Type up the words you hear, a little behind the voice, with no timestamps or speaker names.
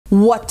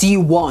What do you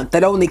want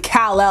that only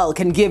Kal-El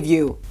can give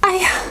you?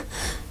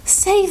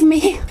 Save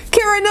me.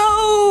 Kara,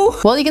 no!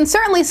 Well, you can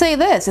certainly say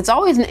this. It's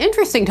always an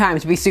interesting time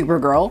to be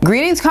Supergirl.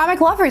 Greetings,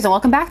 comic lovers, and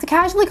welcome back to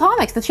Casually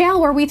Comics, the channel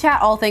where we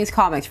chat all things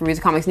comics, from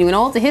music comics new and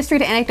old to history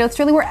to anecdotes,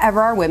 really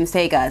wherever our whims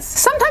take us.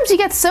 Sometimes you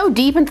get so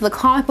deep into the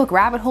comic book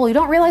rabbit hole you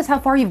don't realize how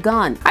far you've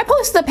gone. I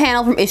posted a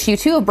panel from issue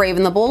 2 of Brave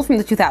and the Bold from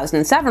the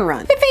 2007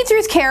 run. It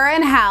features Kara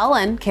and Hal,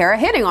 and Kara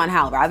hitting on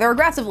Hal rather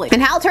aggressively,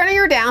 and Hal turning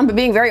her down but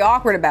being very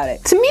awkward about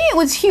it. To me, it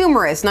was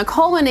humorous and a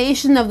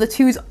culmination of the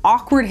two's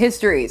awkward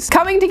histories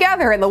coming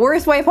together in the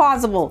worst way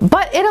possible.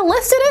 But it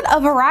elicited a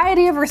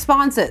variety of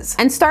responses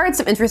and started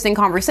some interesting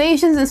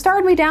conversations and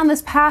started me down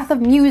this path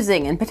of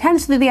musing and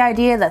potentially the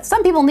idea that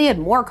some people needed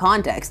more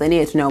context, they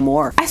needed to know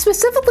more. I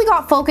specifically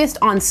got focused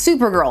on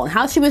Supergirl and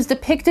how she was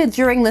depicted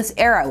during this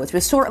era, which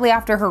was shortly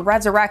after her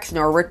resurrection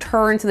or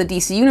return to the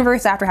DC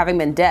universe after having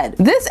been dead.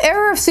 This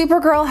era of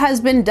Supergirl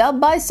has been dubbed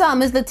by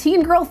some as the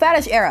teen girl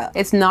fetish era.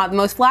 It's not the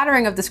most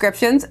flattering of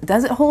descriptions.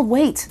 Does it hold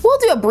weight? We'll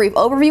do a brief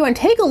overview and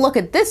take a look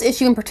at this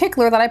issue in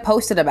particular that I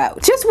posted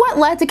about. Just what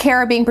led to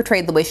Kara being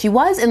portrayed the way she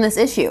was in this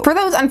issue. For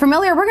those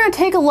unfamiliar, we're going to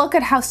take a look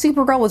at how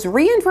Supergirl was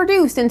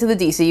reintroduced into the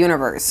DC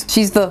universe.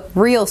 She's the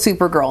real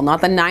Supergirl,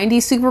 not the 90s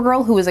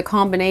Supergirl who was a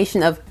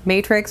combination of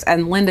Matrix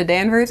and Linda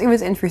Danvers. It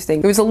was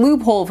interesting. There was a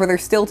loophole for there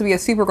still to be a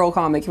Supergirl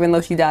comic even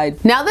though she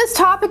died. Now this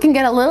topic can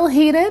get a little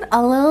heated,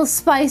 a little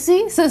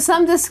spicy, so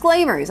some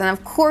disclaimers, and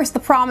of course the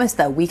promise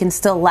that we can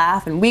still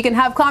laugh and we can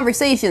have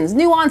conversations.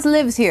 Nuance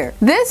lives here.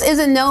 This is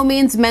in no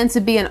means meant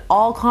to be an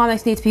all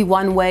comics need to be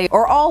one way,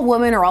 or all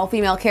women or all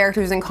female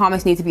characters in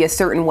comics need to be a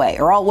certain way,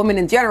 or all women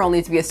in general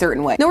need to be a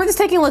certain way. No, we're just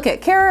taking a look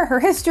at Kara, her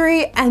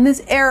history, and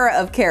this era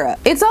of Kara.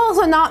 It's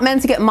also not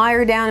meant to get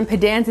mired down in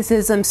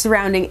pedanticism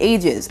surrounding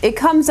ages. It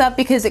comes up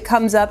because it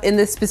comes up in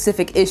this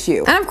specific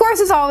issue. And of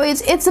course, as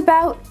always, it's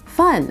about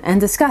fun and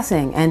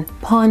discussing and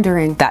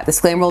pondering. That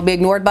disclaimer will be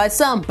ignored by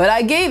some, but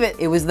I gave it.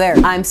 It was there.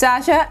 I'm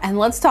Sasha, and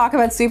let's talk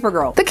about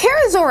Supergirl. The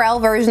Kara Zor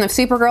version of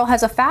Supergirl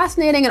has a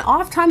fascinating and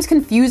oft-times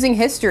confusing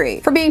history.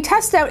 From being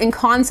tested out in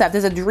concept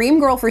as a dream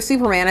girl for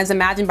Superman as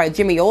imagined by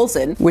Jimmy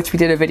Olsen, which we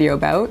did a video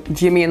about,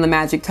 Jimmy and the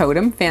Magic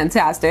Totem,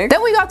 fantastic.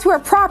 Then we got to her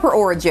proper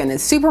origin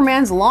as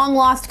Superman's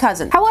long-lost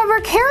cousin. However,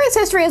 Kara's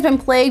history has been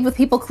plagued with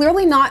people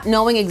clearly not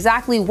knowing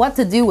exactly what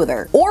to do with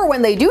her, or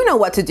when they do know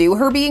what to do,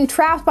 her being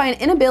trapped by an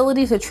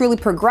inability to truly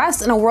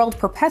progress in a world of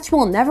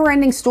perpetual,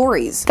 never-ending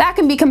stories. That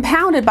can be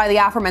compounded by the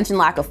aforementioned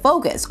lack of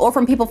focus, or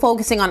from people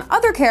focusing on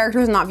other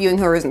characters and not viewing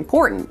her as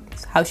important.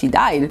 It's how she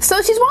died.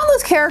 So she's one of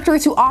those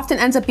characters who often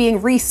ends up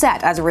being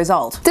reset as a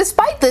result.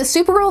 Despite this,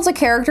 Supergirl is a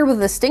character with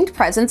a distinct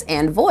presence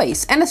and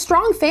voice, and a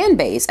strong fan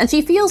base, and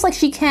she feels like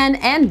she can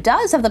and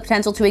does have the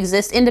potential to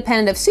exist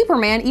independent of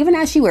Superman even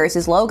as she wears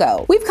his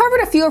logo. We've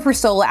covered a few of her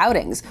solo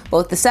outings,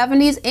 both the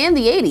 70s and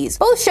the 80s.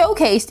 Both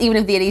showcased, even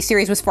if the 80s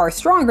series was far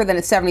stronger than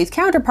its 70s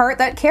counterpart,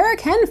 that Kara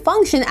can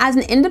function as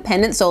an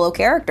independent solo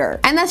character,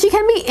 and that she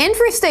can be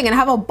interesting and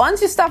have a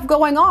bunch of stuff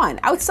going on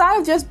outside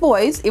of just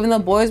boys, even though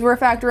boys were a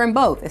factor in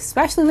both,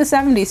 especially the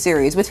 70s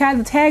series, which had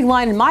the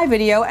tagline in my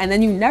video, and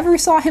then you never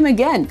saw him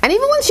again. And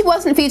even when she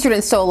wasn't featured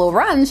in solo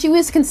runs, she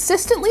was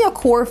consistently a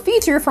core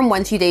feature from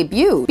when she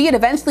debuted, be it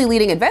eventually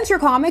leading Adventure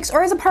Comics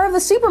or as a part of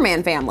the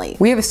Superman family.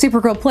 We have a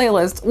Supergirl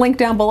playlist, linked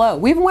down below.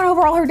 We even went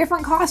over all her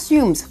different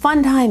costumes.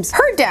 Fun times.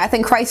 Her death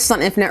in Crisis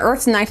on Infinite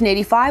Earths in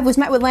 1985 was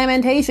met with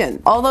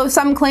lamentation, although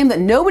some claim that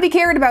nobody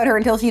cared about her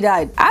until she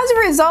died. As a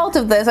result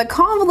of this, a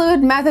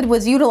convoluted method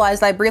was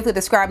utilized I briefly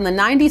described in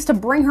the 90s to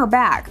bring her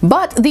back.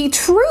 But the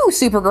true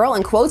Supergirl,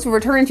 in quotes, will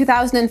return in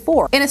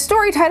 2004 in a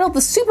story titled The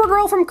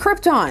Supergirl from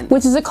Krypton,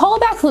 which is a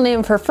callback to the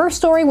name of her first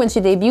story when she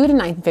debuted in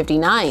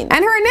 1959.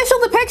 And her initial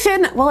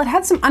depiction, well, it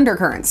had some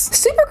undercurrents.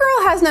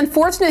 Supergirl has an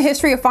unfortunate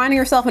history of finding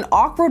herself in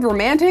awkward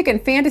romantic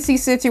and fantasy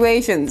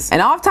situations,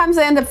 and oftentimes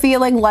they end up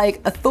feeling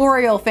like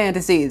authorial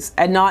fantasies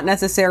and not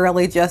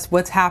necessarily just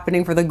what's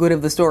happening for the good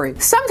of the story.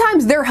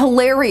 Sometimes they're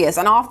hilarious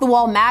and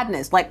off-the-wall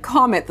madness, like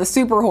Comet the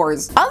Super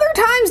Horse. Other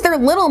times they're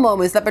little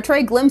moments that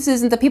betray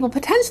glimpses into people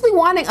potentially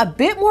wanting a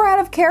bit more out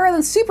of Kara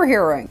than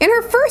superheroing. In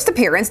her first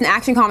appearance in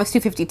Action Comics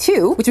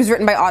 252, which was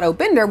written by Otto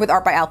Binder with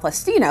art by Al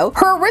Plastino,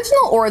 her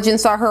original origin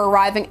saw her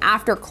arriving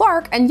after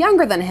Clark and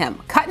younger than him.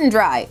 Cut and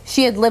dry.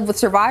 She had lived with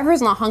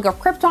survivors on a hunk of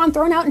Krypton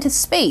thrown out into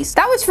space.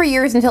 That was for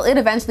years until it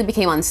eventually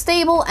became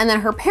unstable, and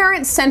then her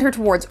parents sent her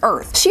towards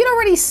Earth. She had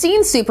already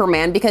seen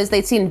Superman because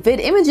they'd seen vid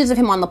images of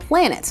him on the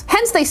planet.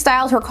 Hence they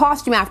styled her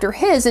costume after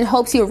his in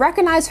hopes he would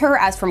recognize her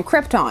as from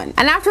Krypton.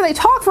 And after they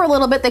talk for a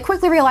little bit, they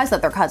quickly realize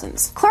that they're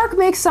cousins. Clark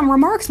makes some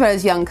remarks about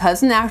his young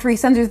cousin after he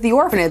sends her to the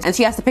orphanage and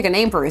she has to pick a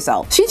name for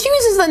herself. She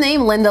chooses the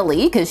name Linda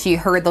Lee because she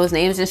heard those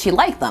names and she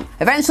liked them.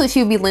 Eventually she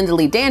would be Linda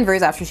Lee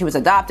Danvers after she was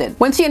adopted.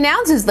 When she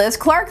announces this,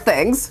 Clark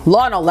thinks,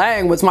 Lana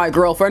Lang was my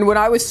girlfriend when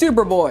I was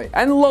Superboy,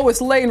 and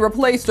Lois Lane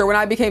replaced her when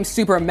I became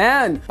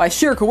Superman. By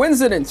sheer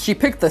coincidence, she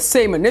picked the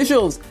same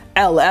initials,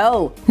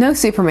 LL. No,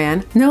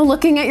 Superman. No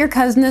looking at your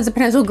cousin as a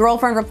potential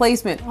girlfriend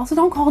replacement. Also,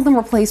 don't call them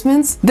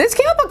replacements. This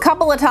came up a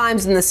couple of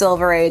times in the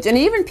Silver Age, and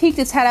it even peeked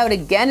its head out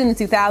again in the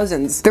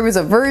 2000s. There was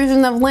a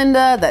version of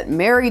Linda that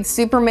married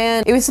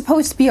Superman. It was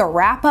supposed to be a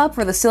wrap-up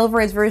for the Silver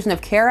Age version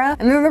of Kara,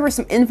 and then there were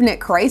some Infinite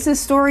Crisis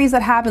stories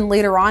that happened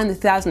later on in the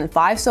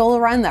 2005 solo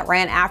run that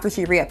ran after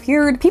she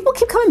reappeared. People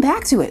keep coming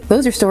back to it.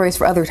 Those are stories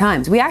for other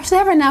times. We actually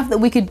have enough that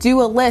we could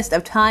do a list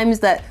of times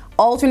that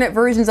alternate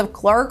versions of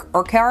Clark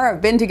or Kara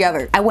have been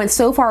together. I went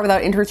so far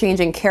without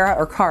interchanging Kara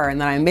or Kara, and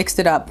then I mixed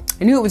it up.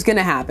 I knew it was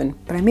gonna happen,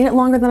 but I made it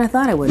longer than I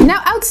thought I would.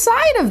 Now,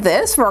 outside of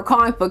this, for a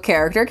comic book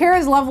character,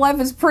 Kara's love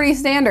life is pretty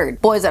standard.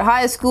 Boys at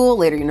high school,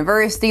 later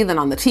university, then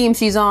on the team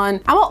she's on.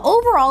 And while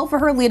overall for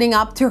her leading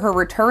up to her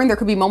return, there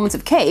could be moments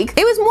of cake,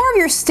 it was more of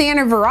your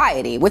standard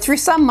variety, which for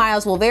some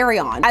Miles will vary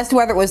on, as to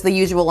whether it was the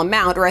usual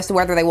amount or as to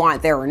whether they want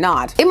it there or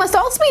not. It must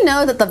also be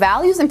noted that the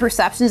values and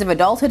perceptions of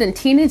adulthood and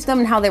teenagedom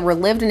and how they were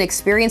lived and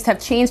experienced have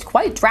changed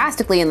quite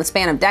drastically in the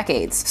span of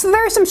decades. So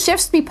there are some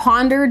shifts to be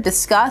pondered,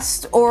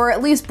 discussed, or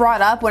at least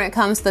brought up when it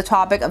comes to the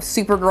topic of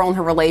Supergirl and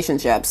her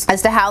relationships,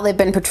 as to how they've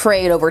been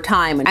portrayed over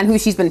time and who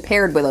she's been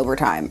paired with over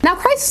time. Now,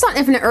 Crisis on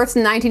Infinite Earths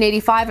in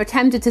 1985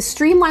 attempted to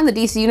streamline the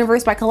DC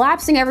universe by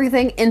collapsing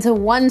everything into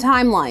one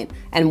timeline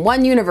and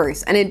one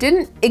universe, and it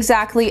didn't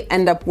exactly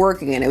end up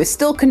working, and it was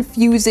still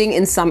confusing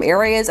in some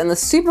areas, and the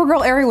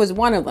Supergirl area was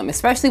one of them,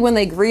 especially when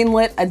they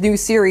greenlit a new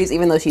series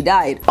even though she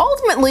died.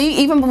 Ultimately,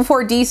 even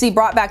before DC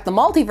brought back the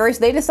multiverse,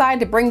 they decided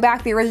to bring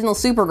back the original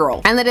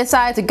Supergirl, and they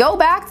decided to go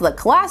back to the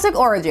classic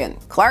origin,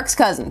 Clark's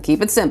cousin.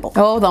 Keep it simple.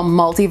 Oh, the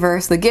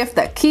multiverse, the gift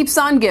that keeps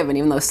on giving,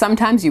 even though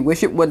sometimes you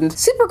wish it wouldn't.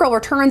 Supergirl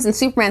returns in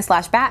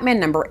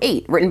Superman/Batman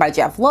 #8, written by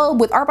Jeph Loeb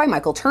with art by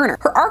Michael Turner.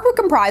 Her arc would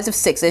comprise of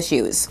 6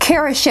 issues.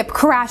 Kara's ship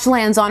crash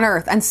lands on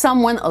Earth, and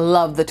someone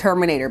loved the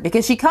Terminator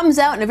because she comes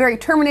out in a very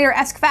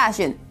Terminator-esque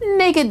fashion,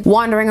 naked,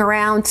 wandering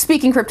around,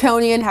 speaking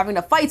Kryptonian, having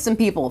to fight some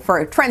people for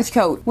a trench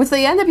coat, which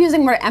they end up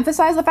using more to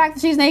emphasize the fact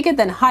that she's naked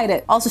than hide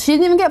it. Also, she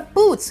didn't even get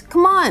boots.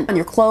 Come on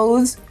your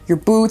clothes, your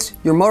boots,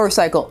 your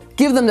motorcycle.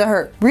 Give them to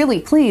her. Really,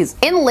 please.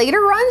 In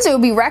later runs, it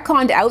would be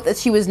retconned out that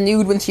she was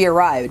nude when she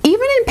arrived.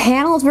 Even in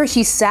panels where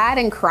she's sad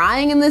and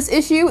crying in this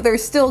issue,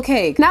 there's still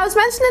cake. Now, as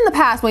mentioned in the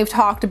past when we've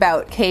talked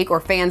about cake or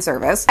fan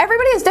service,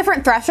 everybody has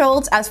different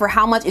thresholds as for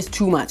how much is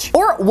too much,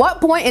 or at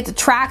what point it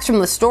detracts from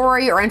the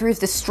story or enters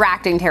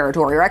distracting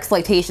territory or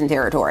exploitation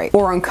territory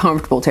or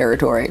uncomfortable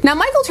territory. Now,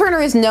 Michael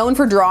Turner is known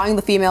for drawing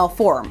the female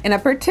form in a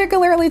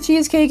particularly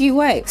cheesecakey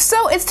way,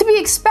 so it's to be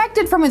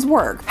expected from his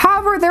work.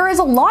 However, there is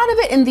a lot of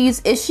it in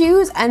these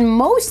issues, and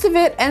most of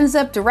it ends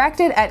up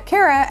directed at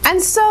Kara, and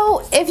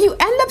so if you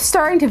end up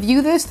starting to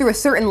view this through a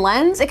certain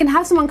lens, it can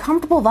have some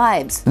uncomfortable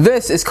vibes.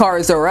 This is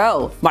Kara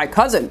Zor, my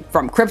cousin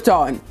from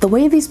Krypton. The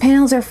way these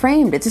panels are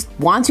framed, it just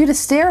wants you to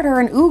stare at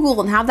her and oogle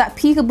and have that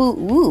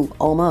peekaboo ooh,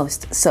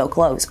 almost so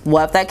close.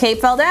 What if that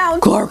cape fell down?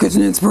 Clark is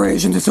an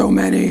inspiration to so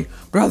many,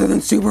 but other than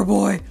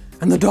Superboy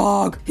and the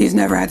dog, he's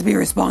never had to be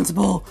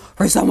responsible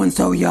for someone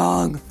so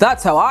young.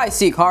 That's how I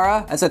see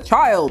Kara, as a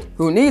child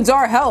who needs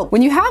our help.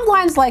 When you have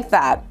lines like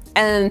that,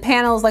 and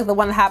panels like the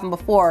one that happened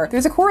before,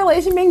 there's a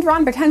correlation being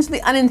drawn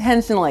potentially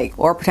unintentionally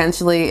or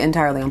potentially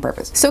entirely on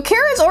purpose. So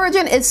Kara's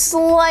origin is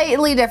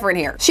slightly different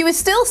here. She was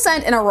still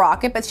sent in a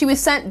rocket, but she was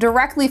sent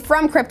directly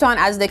from Krypton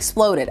as it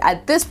exploded.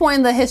 At this point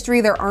in the history,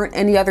 there aren't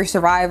any other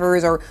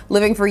survivors or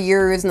living for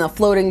years in a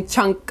floating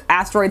chunk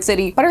asteroid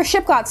city, but her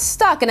ship got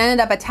stuck and ended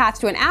up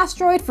attached to an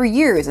asteroid for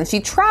years, and she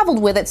traveled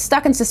with it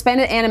stuck in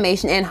suspended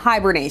animation and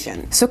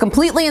hibernation. So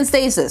completely in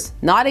stasis,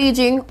 not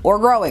aging or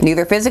growing,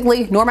 neither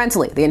physically nor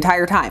mentally the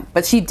entire time.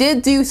 But she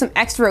did do some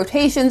extra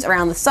rotations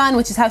around the sun,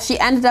 which is how she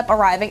ended up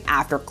arriving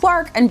after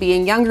Clark and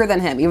being younger than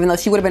him, even though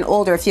she would have been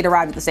older if she'd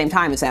arrived at the same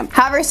time as him.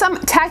 However, some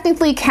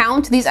technically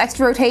count these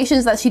extra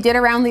rotations that she did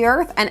around the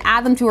Earth and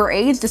add them to her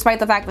age, despite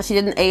the fact that she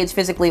didn't age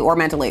physically or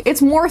mentally.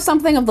 It's more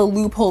something of the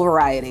loophole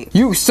variety.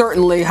 You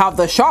certainly have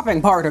the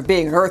shopping part of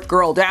being an Earth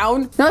girl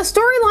down. Now, the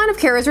storyline of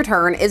Kara's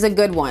return is a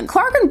good one.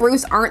 Clark and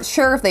Bruce aren't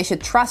sure if they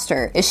should trust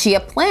her. Is she a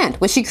plant?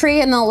 Was she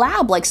created in a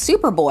lab like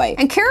Superboy?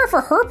 And Kara,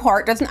 for her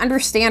part, doesn't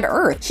understand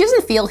Earth. She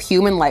doesn't feel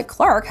human like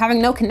Clark, having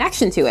no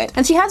connection to it.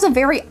 And she has a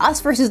very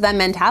us versus them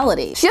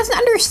mentality. She doesn't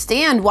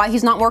understand why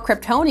he's not more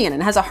Kryptonian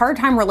and has a hard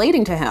time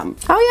relating to him.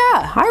 Oh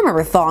yeah, I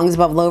remember thongs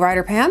above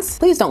lowrider pants.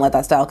 Please don't let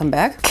that style come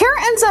back.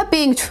 Kara ends up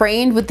being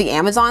trained with the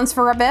Amazons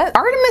for a bit.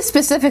 Artemis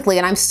specifically,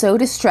 and I'm so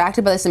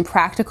distracted by this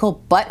impractical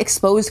butt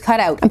exposed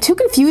cutout. I'm too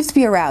confused to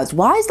be aroused.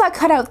 Why is that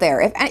cutout there?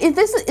 Is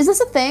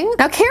this a thing?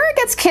 Now, Kara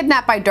gets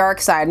kidnapped by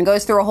Darkseid and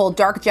goes through a whole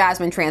Dark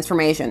Jasmine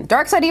transformation.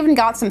 Darkseid even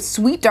got some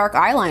sweet dark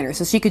eyeliner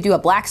so she could do a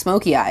black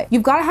smoky eye.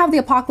 You've got to have the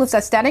Apocalypse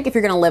aesthetic if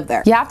you're gonna live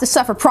there. You have to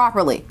suffer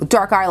properly with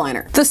dark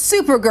eyeliner. The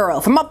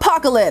Supergirl from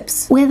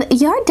Apocalypse. With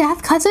your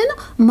death, cousin,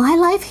 my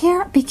life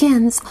here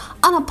begins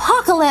on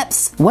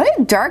Apocalypse. What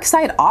did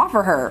Darkseid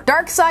offer her?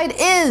 Darkseid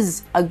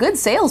is a good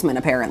salesman,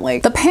 apparently.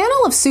 The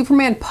panel of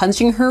Superman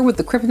punching her with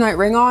the kryptonite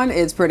ring on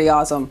is pretty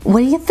awesome. What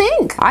do you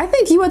think? I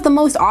think you had the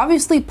most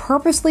obviously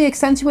purposely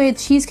accentuated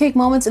cheesecake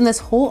moments in this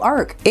whole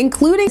arc,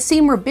 including a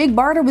scene where Big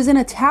Barda was in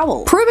a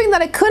towel, proving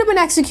that it could have been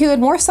executed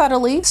more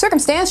subtly,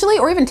 circumstantially,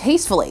 or even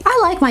tastefully. I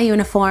like my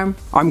uniform.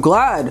 I'm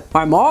glad.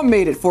 My mom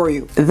made it for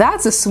you.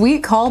 That's a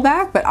sweet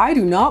callback, but I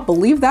do not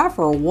believe that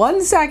for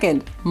 1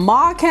 second.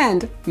 Ma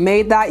Kent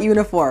made that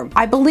uniform.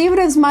 I believe it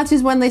as much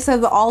as when they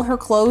said that all her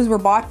clothes were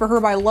bought for her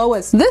by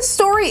Lois. This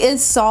story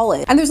is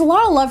solid, and there's a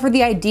lot of love for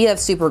the idea of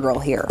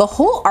Supergirl here. The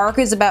whole arc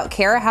is about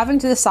Kara having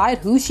to decide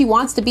who she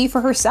wants to be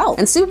for herself,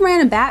 and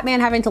Superman and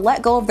Batman having to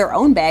let go of their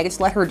own baggage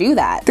to let her do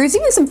that. There's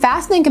even some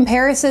fascinating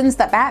comparisons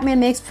that Batman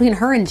makes between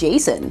her and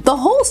Jason. The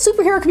whole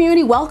superhero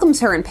community welcomes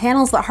her in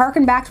panels that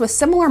harken back to a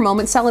similar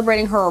moment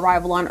celebrating her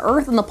arrival on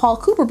Earth in the Paul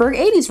Cooperberg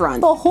 80s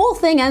run. The whole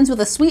thing ends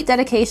with a sweet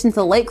dedication to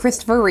the late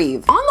Christopher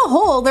Reeve. On the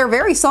whole, they're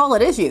very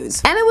solid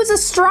issues, and it was a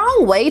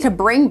strong way to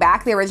bring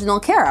back the original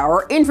Kara,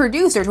 or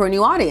introduce her to a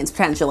new audience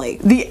potentially.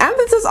 The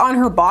emphasis on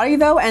her body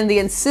though, and the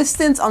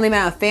insistence on the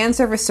amount of fan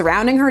service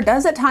surrounding her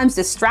does at times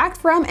distract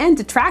from and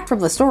detract from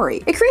the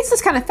story. It creates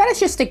this kind of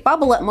fetishistic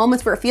bubble at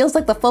moments where it feels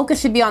like the focus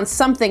should be on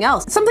something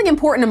else, something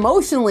important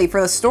emotionally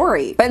for the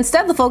story, but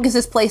instead the focus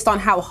is placed on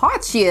how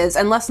hot she is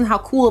and less on how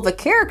cool of a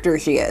character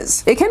she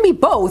is. It can be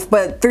both,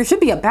 but there should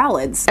be a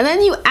balance. And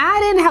then you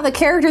add in how the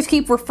characters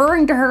keep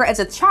referring to her as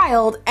a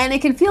child, and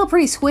it can feel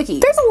pretty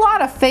squicky. There's a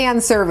lot of fan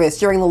service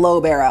during the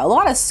Loeb era, a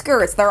lot of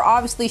skirts that are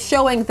obviously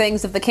showing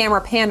things if the camera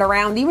panned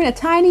around even a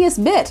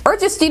tiniest bit, or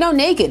just, you know,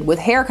 naked with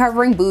hair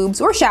covering boobs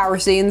or shower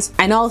scenes,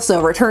 and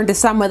also return to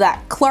some of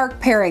that Clark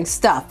pairing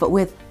stuff, but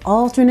with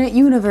alternate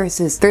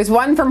universes. There's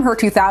one from her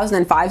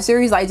 2005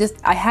 series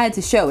I had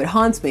to show. It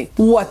haunts me.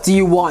 What do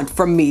you want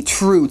from me,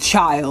 true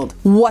child?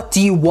 What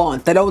do you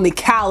want that only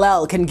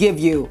Kal-El can give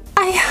you?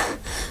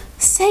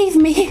 Save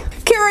me.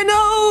 Kara,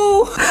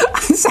 no!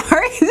 I'm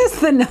sorry, is this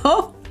the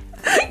no?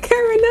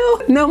 Kara,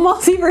 no! No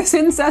multiverse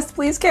incest,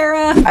 please,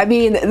 Kara. I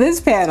mean, this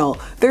panel,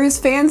 there's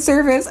fan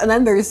service and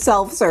then there's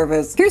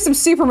self-service. Here's some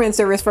Superman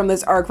service from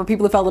this arc for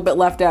people who felt a bit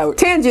left out.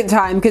 Tangent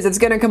time, because it's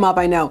gonna come up,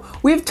 I know.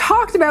 We've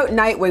talked about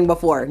Nightwing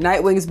before,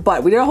 Nightwing's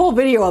butt. We did a whole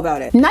video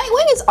about it.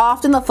 Nightwing is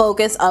often the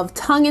focus of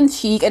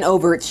tongue-in-cheek and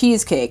overt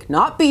cheesecake.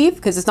 Not beef,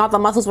 because it's not the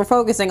muscles we're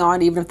focusing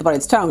on, even if the butt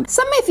is toned.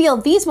 Some may feel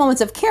these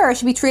moments of Kara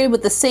should be treated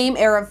with the same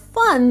air of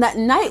fun that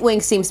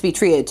Nightwing seems to be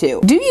treated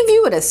to. Do you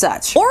view it as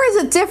such? Or is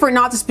it different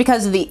not just because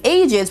of the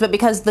ages, but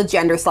because of the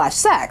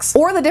gender/sex?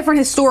 Or the different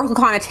historical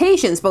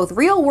connotations, both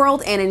real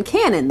world and in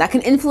canon, that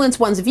can influence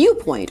one's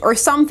viewpoint, or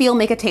some feel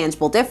make a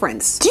tangible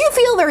difference? Do you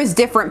feel there is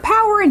different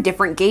power in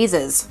different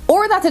gazes?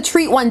 Or that to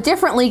treat one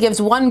differently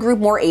gives one group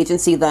more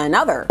agency than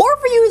another? Or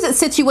for you is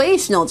it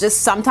situational,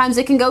 just sometimes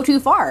it can go too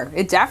far?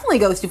 It definitely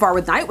goes too far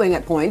with Nightwing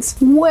at points.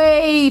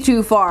 Way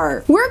too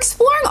far. We're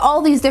exploring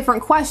all these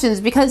different questions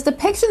because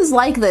depictions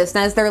like this,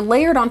 and as they're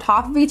layered on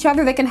top of each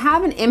other, they can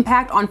have an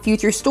impact on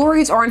future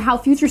stories or on how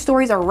future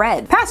stories are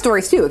read. Past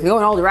stories too, it can go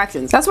in all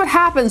directions. That's what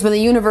happens when the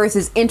universe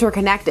is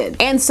interconnected,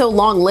 and so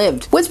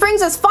long-lived. Which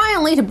brings us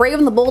finally to Brave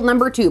and the Bold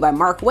 #2 by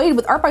Mark Waid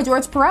with art by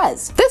George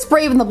Perez. This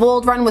Brave and the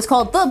Bold run was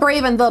called The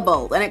Brave and the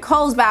Bold, and it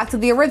calls back to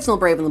the original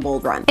Brave and the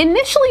Bold run,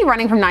 initially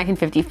running from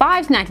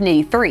 1955 to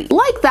 1983.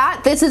 Like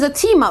that, this is a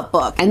team-up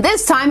book, and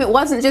this time it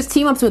wasn't just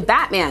team-ups with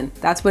Batman.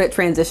 That's what it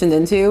transitioned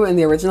into in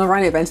the original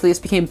run. It eventually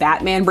just became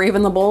Batman Brave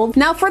and the Bold.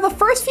 Now, for the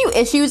first few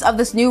issues of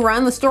this new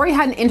run, the story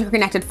had an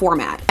interconnected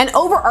format, an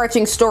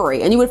overarching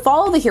story, and you would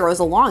follow the heroes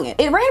along it.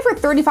 It ran for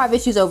 35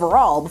 issues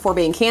overall before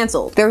being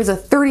canceled. There was a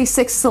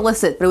 36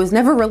 solicit, but it was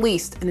never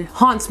released, and it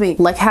haunts me.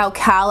 Like how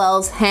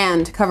Kal-El's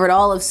hand covered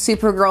all of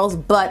Supergirl's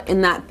butt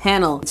in that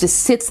panel. It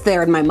just sits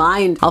there in my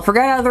mind. I'll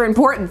forget other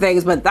important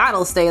things, but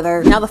that'll stay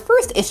there. Now, the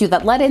first issue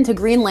that led into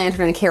Green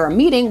Lantern and Kara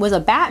meeting was a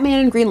Batman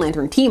and Green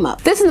Lantern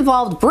team-up. This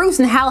involved Bruce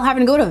and Hal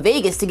having to go to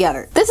Vegas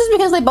together. This is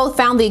because they both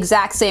found the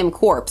exact same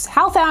corpse.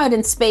 Hal found it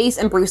in space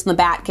and Bruce in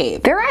the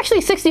Batcave. There are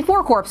actually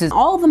 64 corpses.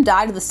 All of them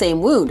died of the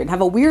same wound and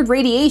have a weird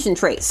radiation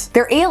trace.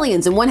 They're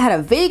aliens, and one had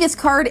a Vegas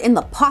card in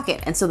the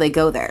pocket, and so they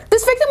go there.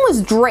 This victim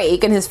was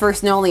Drake in his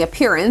first and only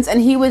appearance,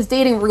 and he was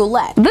dating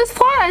Roulette. This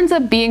plot ends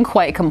up being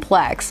quite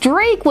complex.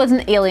 Drake was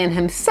an alien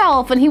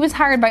himself, and he was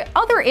hired by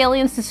other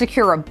aliens to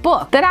secure a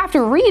book that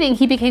after reading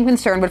he became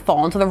concerned would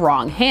fall into the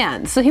wrong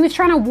hands. So he was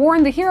trying to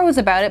warn the heroes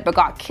about it, but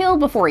got killed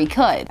before he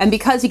could. And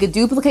because he could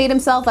duplicate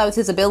himself, that was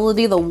his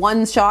ability, the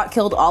one shot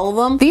killed all of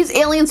them. These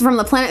aliens from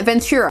the planet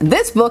Ventura.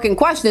 This book in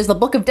question is the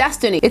Book of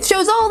Destiny. It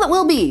shows all that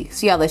will be.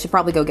 So yeah, they should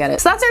probably go get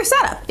it. So that's our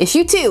setup.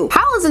 Issue 2.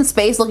 Hal is in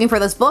space looking for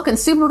this book, and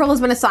Supergirl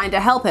has been assigned to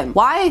help him.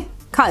 Why?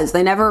 Cause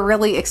they never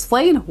really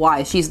explain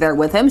why she's there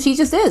with him. She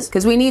just is,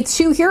 because we need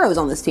 2 heroes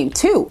on this team.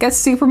 2. Guess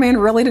Superman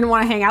really didn't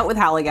want to hang out with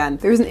Hal again.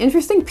 There was an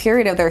interesting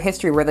period of their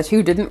history where the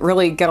two didn't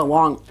really get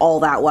along all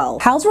that well.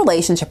 Hal's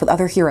relationship with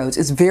other heroes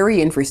is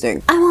very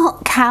interesting. I'm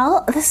all,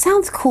 Cal, this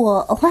sounds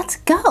cool, let's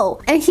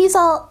go. And he's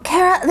all,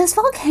 Kara, this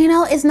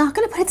volcano is not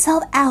gonna put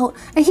itself out.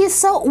 And he's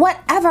so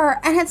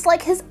whatever, and it's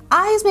like his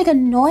eyes make a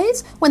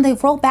noise when they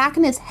roll back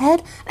in his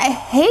head. I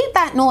hate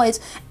that noise.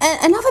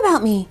 And enough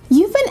about me.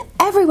 You've been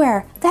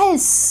everywhere. That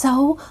is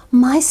so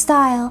my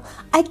style.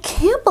 I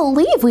can't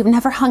believe we've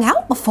never hung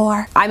out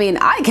before. I mean,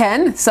 I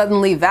can.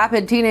 Suddenly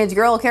vapid teenage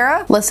girl,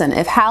 Kara. Listen,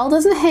 if Hal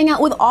doesn't hang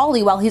out with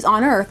Ollie while he's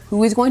on Earth,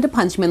 who is going to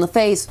punch him in the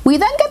face? We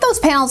then get those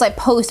panels I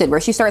posted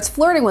where she starts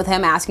flirting with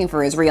him, asking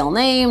for his real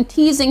name,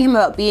 teasing him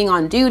about being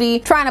on duty,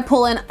 trying to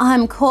pull in,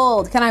 I'm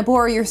cold, can I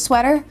borrow your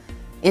sweater?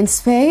 In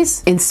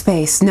space? In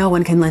space, no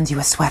one can lend you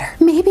a sweater.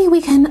 Maybe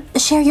we can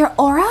share your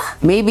aura?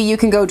 Maybe you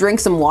can go drink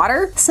some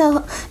water?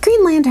 So,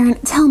 Green Lantern,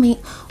 tell me,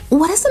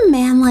 what does a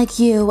man like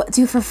you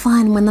do for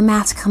fun when the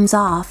mask comes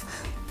off?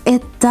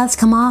 It does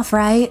come off,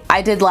 right?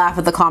 I did laugh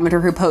at the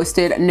commenter who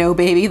posted, no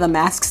baby, the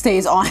mask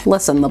stays on.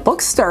 Listen, the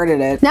book started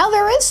it. Now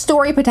there is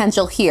story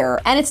potential here,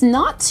 and it's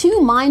not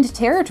too mind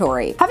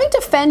territory. Having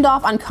to fend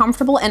off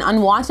uncomfortable and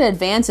unwanted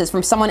advances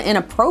from someone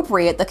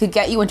inappropriate that could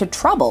get you into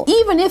trouble,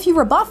 even if you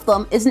rebuff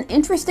them, is an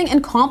interesting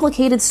and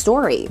complicated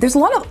story. There's a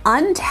lot of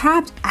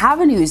untapped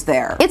avenues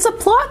there. It's a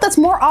plot that's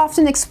more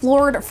often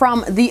explored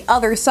from the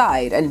other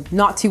side, and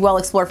not too well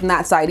explored from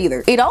that side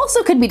either. It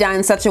also could be done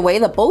in such a way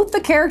that both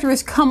the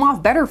characters come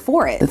off better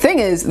for it. The thing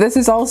is, this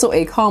is also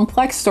a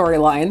complex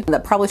storyline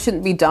that probably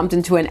shouldn't be dumped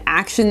into an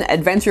action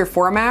adventure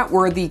format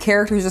where the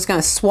character is just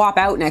gonna swap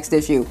out next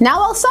issue. Now,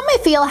 while some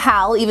may feel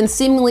Hal even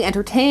seemingly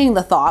entertaining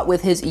the thought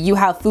with his you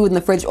have food in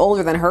the fridge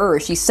older than her, or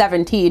she's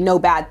 17, no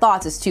bad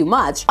thoughts is too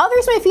much,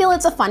 others may feel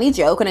it's a funny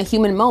joke and a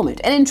human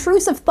moment, an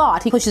intrusive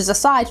thought he pushes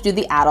aside to do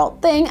the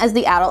adult thing as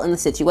the adult in the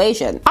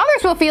situation.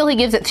 Others will feel he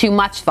gives it too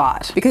much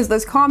thought, because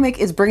this comic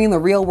is bringing the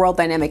real world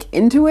dynamic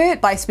into it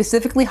by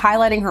specifically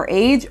highlighting her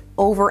age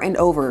over and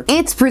over.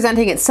 It's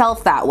presenting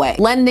itself that way,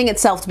 lending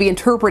itself to be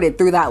interpreted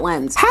through that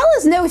lens. Hal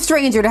is no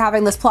stranger to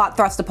having this plot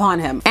thrust upon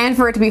him, and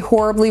for it to be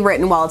horribly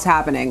written while it's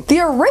happening. The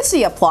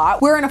Arisia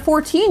plot, wherein a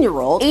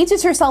 14-year-old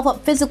ages herself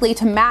up physically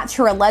to match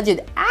her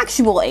alleged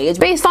actual age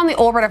based on the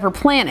orbit of her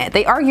planet.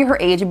 They argue her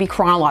age would be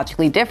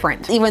chronologically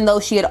different, even though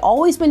she had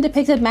always been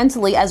depicted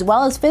mentally as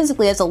well as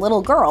physically as a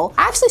little girl,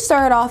 actually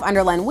started off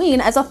under Len Wein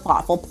as a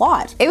thoughtful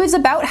plot. It was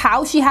about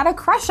how she had a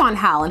crush on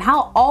Hal, and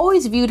Hal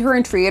always viewed her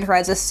and treated her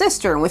as a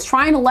sister and was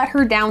trying to let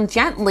her down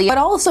gently, but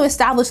also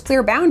establish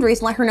clear boundaries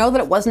and let her know that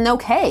it wasn't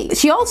okay.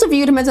 She also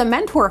viewed him as a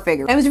mentor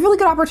figure, and it was a really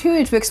good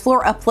opportunity to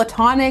explore a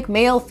platonic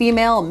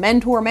male-female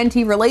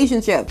mentor-mentee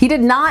relationship. He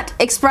did not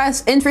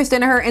express interest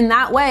in her in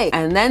that way,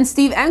 and then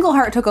Steve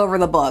Englehart took over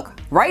the book.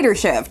 Writer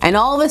shift. And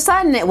all of a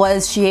sudden it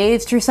was she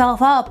aged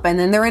herself up, and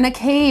then they're in a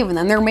cave, and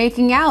then they're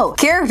making out.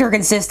 Character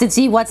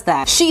consistency, what's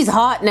that? She's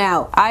hot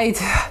now.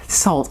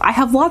 Salt. I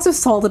have lots of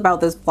salt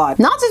about this plot.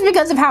 Not just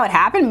because of how it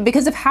happened, but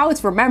because of how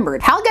it's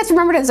remembered. Hal gets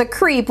remembered as a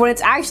creep when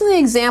it's actually an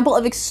example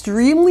of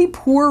extremely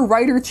poor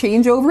writer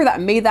changeover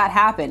that made that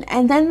happen,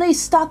 and then they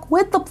stuck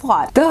with the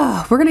plot.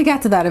 Duh, we're gonna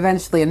get to that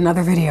eventually in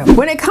another video.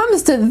 When it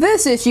comes to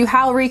this issue,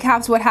 Hal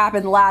recaps what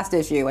happened last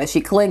issue as she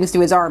clings to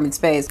his arm in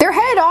space. They're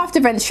headed off to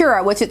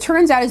Ventura, which it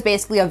turns out is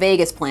basically a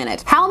Vegas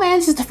planet. Hal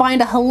manages to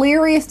find a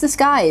hilarious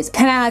disguise.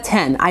 10 out of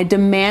 10. I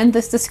demand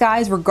this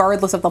disguise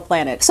regardless of the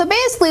planet. So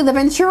basically, the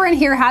Venturan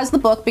here has the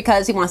book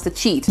because he wants to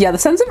cheat. Yeah, the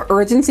sense of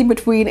urgency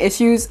between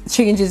issues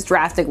changes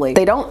drastically.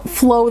 They don't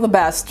flow the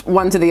best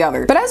one to the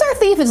other. But as our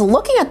thief is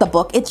looking at the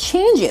book, it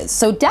changes.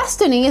 So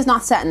destiny is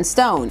not set in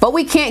stone. But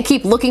we can't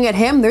keep looking at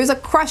him. There's a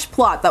crush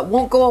plot that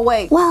won't go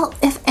away. Well,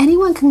 if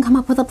anyone can come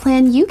up with a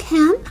plan, you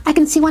can. I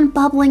can see one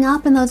bubbling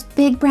up in those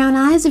big brown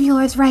eyes of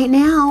yours right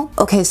now.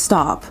 Okay,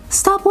 stop.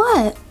 Stop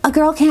what? A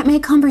girl can't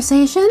make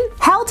conversation?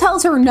 Hal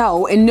tells her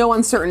no in no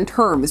uncertain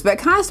terms, but it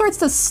kind of starts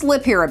to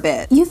slip here a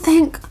bit. You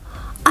think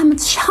I'm a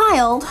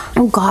child?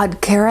 Oh God,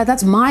 Kara,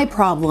 that's my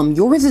problem.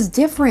 Yours is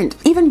different.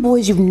 Even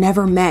boys you've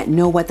never met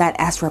know what that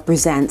S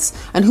represents,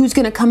 and who's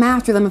gonna come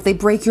after them if they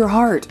break your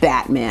heart.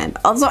 Batman.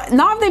 Also,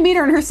 not if they meet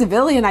her in her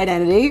civilian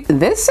identity.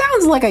 This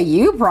sounds like a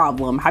you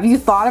problem. Have you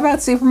thought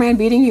about Superman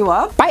beating you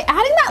up? By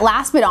adding that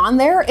last bit on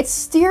there, it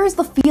steers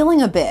the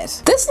feeling a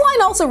bit. This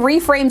line also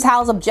reframes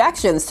Hal's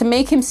objections to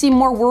make him seem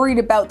more worried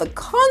about the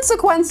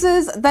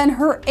consequences than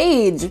her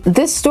age.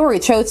 This story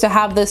chose to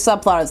have this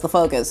subplot as the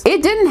focus.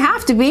 It didn't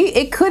have to be.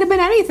 It could have been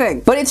anything,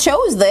 but it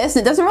chose this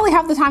and it doesn't really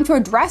have the time to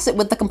address it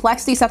with the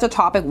complexity such a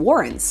topic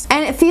warrants.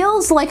 And it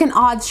feels like an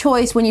odd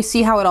choice when you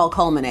see how it all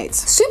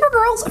culminates.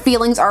 Supergirl's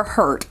feelings are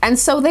hurt, and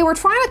so they were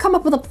trying to come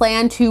up with a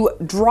plan to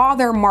draw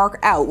their mark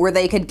out where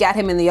they could get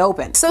him in the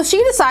open. So she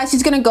decides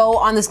she's gonna go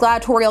on this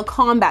gladiatorial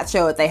combat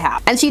show that they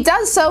have. And she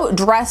does so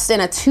dressed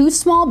in a too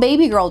small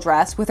baby girl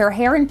dress with her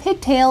hair in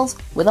pigtails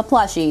with a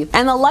plushie.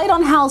 And the light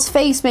on Hal's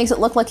face makes it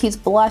look like he's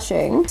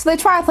blushing. So they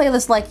try to play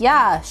this like,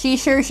 yeah, she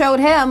sure showed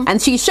him. And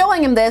she's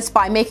showing him this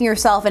by making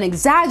herself an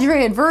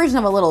exaggerated version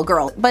of a little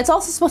girl, but it's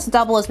also supposed to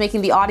double as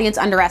making the audience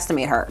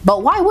underestimate her.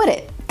 But why would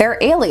it? They're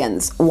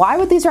aliens. Why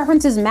would these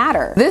references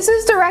matter? This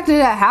is directed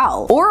at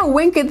Hal, or a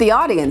wink at the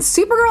audience.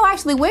 Supergirl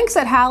actually winks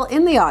at Hal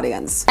in the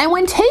audience. And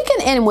when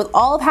taken in with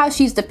all of how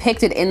she's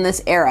depicted in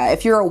this era,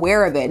 if you're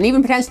aware of it, and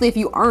even potentially if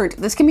you aren't,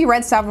 this can be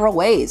read several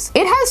ways.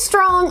 It has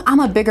strong, I'm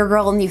a bigger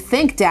girl than you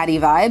think, daddy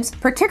vibes,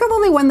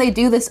 particularly when they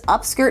do this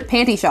upskirt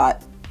panty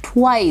shot.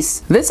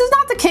 twice. This is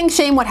not to kink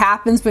shame what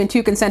happens between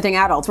two consenting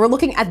adults. We're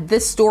looking at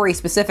this story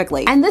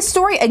specifically. And this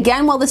story,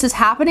 again, while this is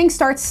happening,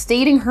 starts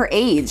stating her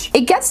age.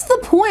 It gets to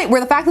the point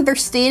where the fact that they're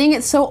stating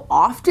it so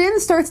often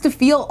starts to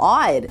feel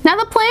odd. Now,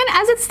 the plan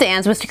as it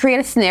stands was to create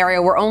a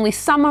scenario where only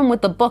someone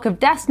with the Book of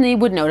Destiny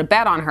would know to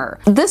bet on her.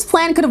 This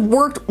plan could have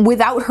worked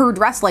without her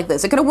dressed like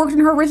this. It could have worked in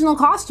her original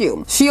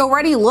costume. She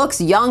already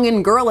looks young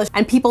and girlish,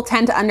 and people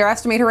tend to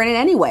underestimate her in it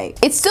anyway.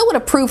 It still would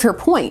have proved her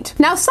point.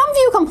 Now, some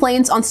view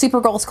complaints on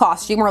Supergirl's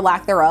costume or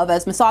lack thereof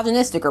as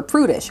misogynistic or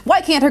prudish.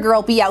 Why can't a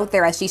girl be out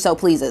there as she so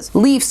pleases?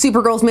 Leave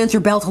Supergirl's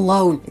miniature belt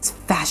alone. It's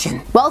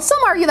fashion. Well, some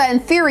argue that in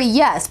theory,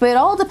 yes, but it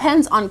all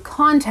depends on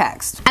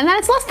context. And that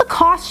it's less the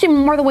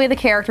costume, more the way the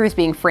character is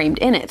being framed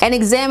in it, and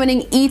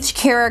examining each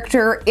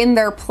character in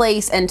their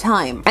place and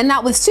time. And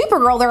that with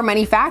Supergirl, there are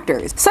many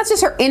factors, such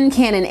as her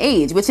in-canon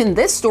age, which in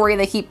this story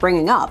they keep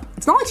bringing up.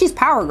 It's not like she's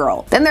Power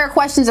Girl. Then there are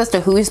questions as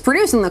to who is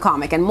producing the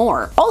comic and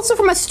more. Also,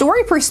 from a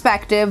story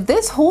perspective,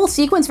 this whole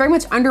sequence very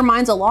much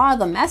undermines a lot of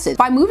the message.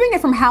 By moving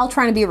it from Hal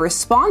trying to be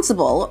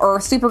responsible, or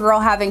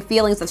Supergirl having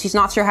feelings that she's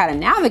not sure how to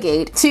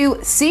navigate, to,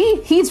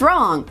 see, he's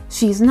wrong.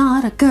 She's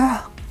not a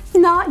girl.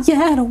 Not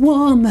yet a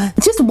woman.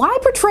 Just why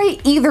portray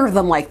either of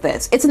them like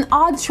this? It's an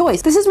odd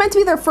choice. This is meant to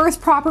be their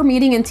first proper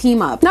meeting and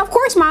team up. Now, of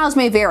course, miles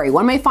may vary.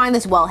 One may find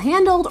this well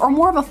handled or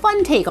more of a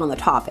fun take on the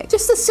topic.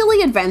 Just a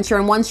silly adventure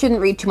and one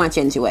shouldn't read too much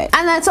into it.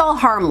 And that's all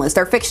harmless.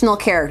 They're fictional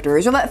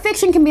characters, or that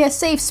fiction can be a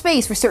safe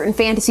space for certain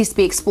fantasies to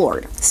be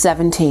explored.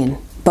 17.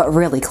 But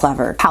really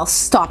clever. Hal,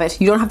 stop it.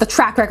 You don't have the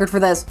track record for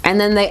this. And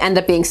then they end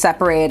up being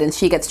separated and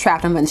she gets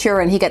trapped on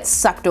Ventura and he gets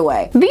sucked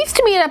away. These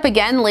two meet up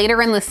again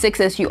later in the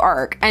 6-issue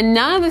arc, and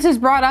none of this is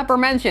brought up or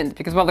mentioned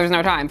because, well, there's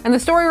no time. And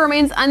the story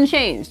remains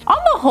unchanged. On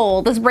the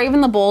whole, this Brave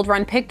and the Bold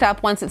run picked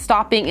up once it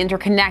stopped being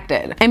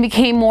interconnected and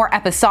became more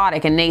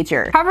episodic in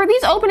nature. However,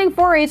 these opening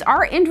forays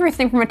are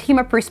interesting from a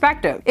team-up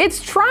perspective.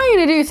 It's trying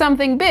to do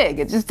something big.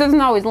 It just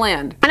doesn't always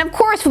land. And of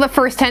course, for the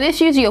first 10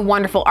 issues, you have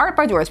wonderful art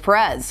by Doris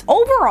Perez.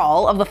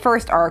 Overall, of the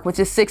first arc, which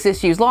is 6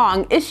 issues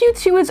long, issue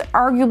 2 is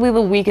arguably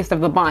the weakest of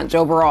the bunch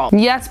overall.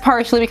 Yes,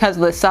 partially because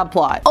of this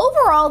subplot.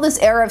 Overall, this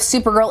era of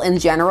Supergirl in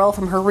general,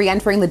 from her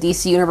re-entering the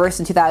DC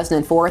universe in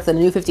 2004 to the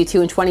New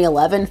 52 in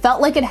 2011,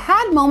 felt like it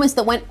had moments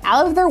that went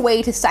out of their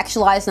way to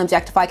sexualize and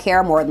objectify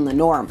Kara more than the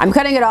norm. I'm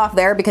cutting it off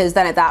there because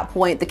then at that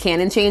point the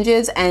canon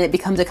changes and it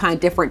becomes a kind of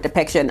different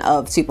depiction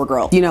of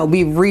Supergirl. You know,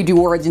 we redo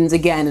origins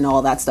again and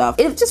all that stuff.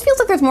 It just feels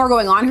like there's more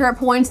going on here at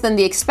points than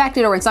the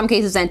expected, or in some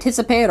cases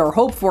anticipated or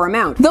hoped for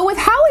amount. Though with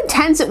how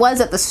intense it was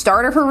at the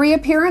start of her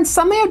reappearance,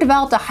 some may have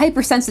developed a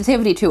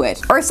hypersensitivity to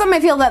it, or some may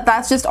feel that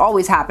that's just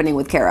always happening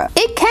with Kara.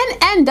 It can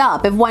end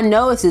up, if one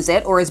notices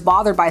it or is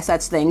bothered by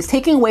such things,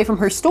 taking away from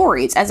her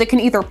stories, as it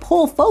can either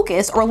pull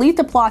focus or lead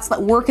to plots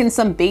that work in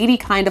some baity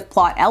kind of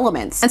plot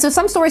elements. And so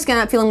some stories can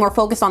end up feeling more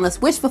focused on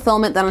this wish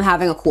fulfillment than on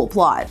having a cool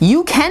plot.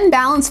 You can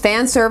balance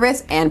fan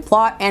service and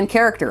plot and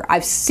character.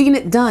 I've seen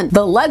it done.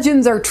 The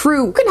legends are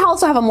true. You can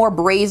also have a more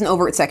brazen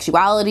overt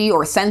sexuality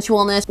or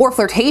sensualness or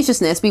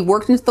flirtatiousness be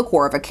worked into the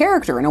core of a character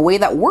in a way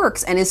that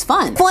works and is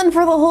fun. Fun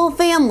for the whole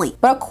family.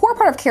 But a core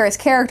part of Kara's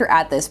character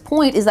at this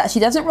point is that she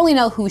doesn't really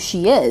know who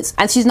she is,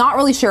 and she's not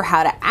really sure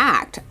how to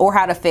act or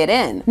how to fit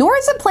in. Nor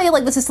is it played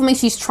like this is something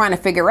she's trying to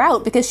figure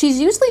out, because she's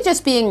usually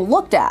just being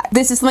looked at.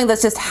 This is something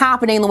that's just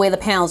happening in the way the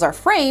panels are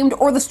framed,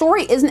 or the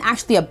story isn't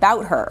actually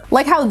about her.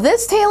 Like how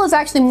this tale is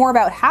actually more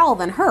about Hal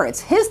than her.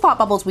 It's his thought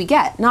bubbles we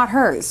get, not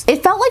hers.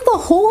 It felt like the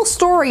whole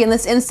story in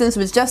this instance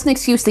was just an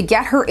excuse to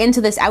get her into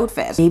this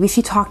outfit. Maybe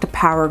she talked to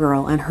Power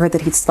Girl and heard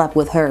that he'd slept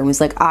with her and was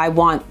like, I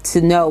want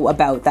to know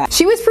about that.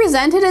 She was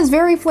presented as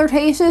very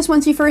flirtatious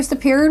when she first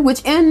appeared,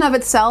 which in and of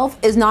itself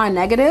is not a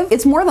negative.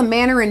 It's more the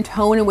manner and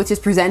tone in which it's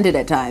presented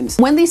at times.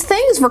 When these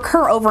things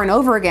recur over and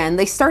over again,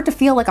 they start to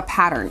feel like a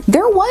pattern.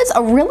 There was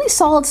a really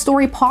solid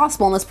story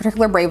possible in this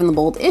particular Brave and the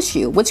Bold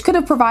issue, which could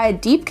have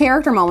provided deep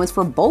character moments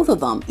for both of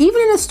them,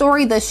 even in a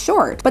story this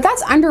short. But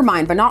that's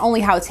undermined by not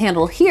only how it's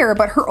handled here,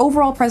 but her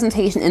overall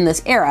presentation in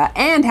this era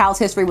and Hal's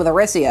history with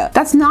Aricia.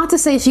 That's not to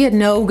say she had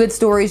no good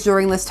stories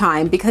during this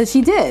time, because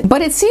she did.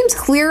 But it seems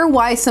clear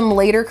why some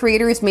later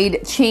creators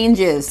made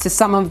changes to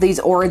some of these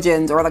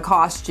origins or the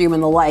costume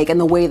and the like and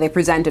the way they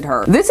presented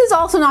her. This is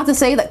also not to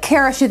say that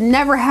Kara should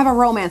never have a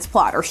romance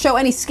plot or show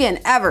any skin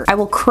ever. I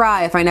will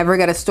cry if I never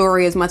get a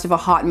story as much of a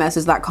hot mess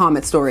as that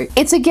Comet story.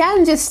 It's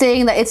again just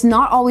stating that it's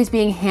not always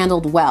being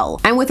handled well.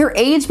 And with her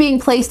age being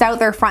placed out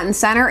there front and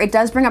center, it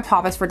does bring up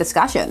topics for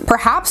discussion.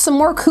 Perhaps some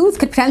more couth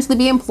could potentially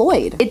be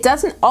employed. It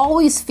doesn't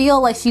always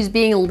feel like she's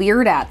being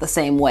leered at the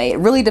same way. It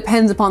really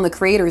depends upon the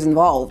creators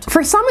involved.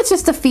 For some, it's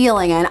just a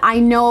feeling and I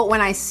know it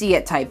when I see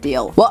it type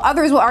deal. While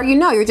others will argue,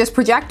 no, you're just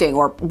projecting,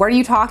 or what are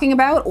you talking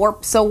about, or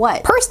so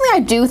what? Personally, I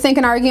do think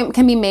an argument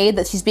can be made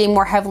that she's being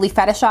more heavily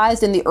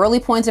fetishized in the early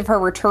points of her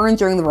return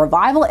during the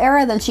revival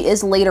era than she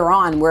is later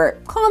on, where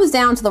it calms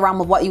down to the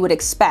realm of what you would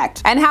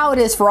expect and how it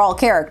is for all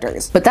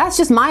characters. But that's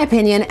just my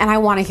opinion and I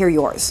want to hear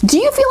yours. Do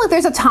you feel like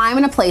there's a time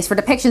and a place for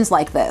depictions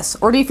like this?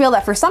 Or do you feel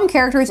that for some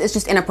characters it's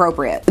just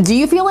inappropriate? Do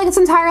you feel like it's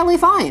entirely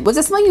fine? Was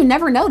this something you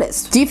never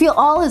noticed? Do you feel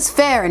all is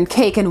fair in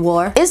cake and war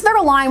before? Is there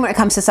a line when it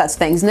comes to such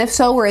things? And if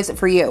so, where is it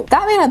for you?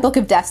 That man had Book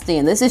of Destiny,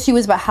 and this issue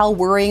was about Hal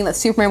worrying that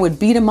Superman would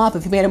beat him up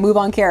if he made a move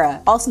on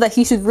Kara. Also that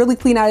he should really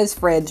clean out his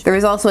fridge. There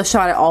is also a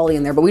shot at Ollie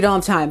in there, but we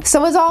don't have time.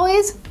 So as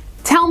always,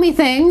 tell me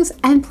things,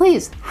 and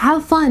please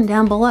have fun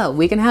down below.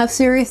 We can have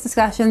serious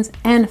discussions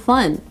and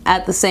fun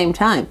at the same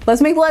time.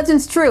 Let's make the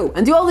legends true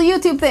and do all the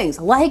YouTube things.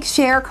 Like,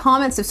 share,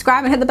 comment,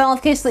 subscribe, and hit the bell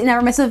notification so that you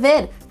never miss a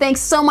vid.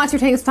 Thanks so much for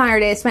taking this time out of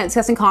your day spent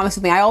discussing comics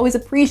with me. I always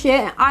appreciate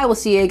it, and I will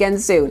see you again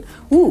soon.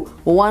 Ooh,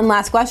 one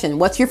last question.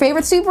 What's your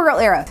favorite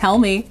Supergirl era? Tell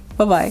me.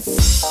 Bye-bye.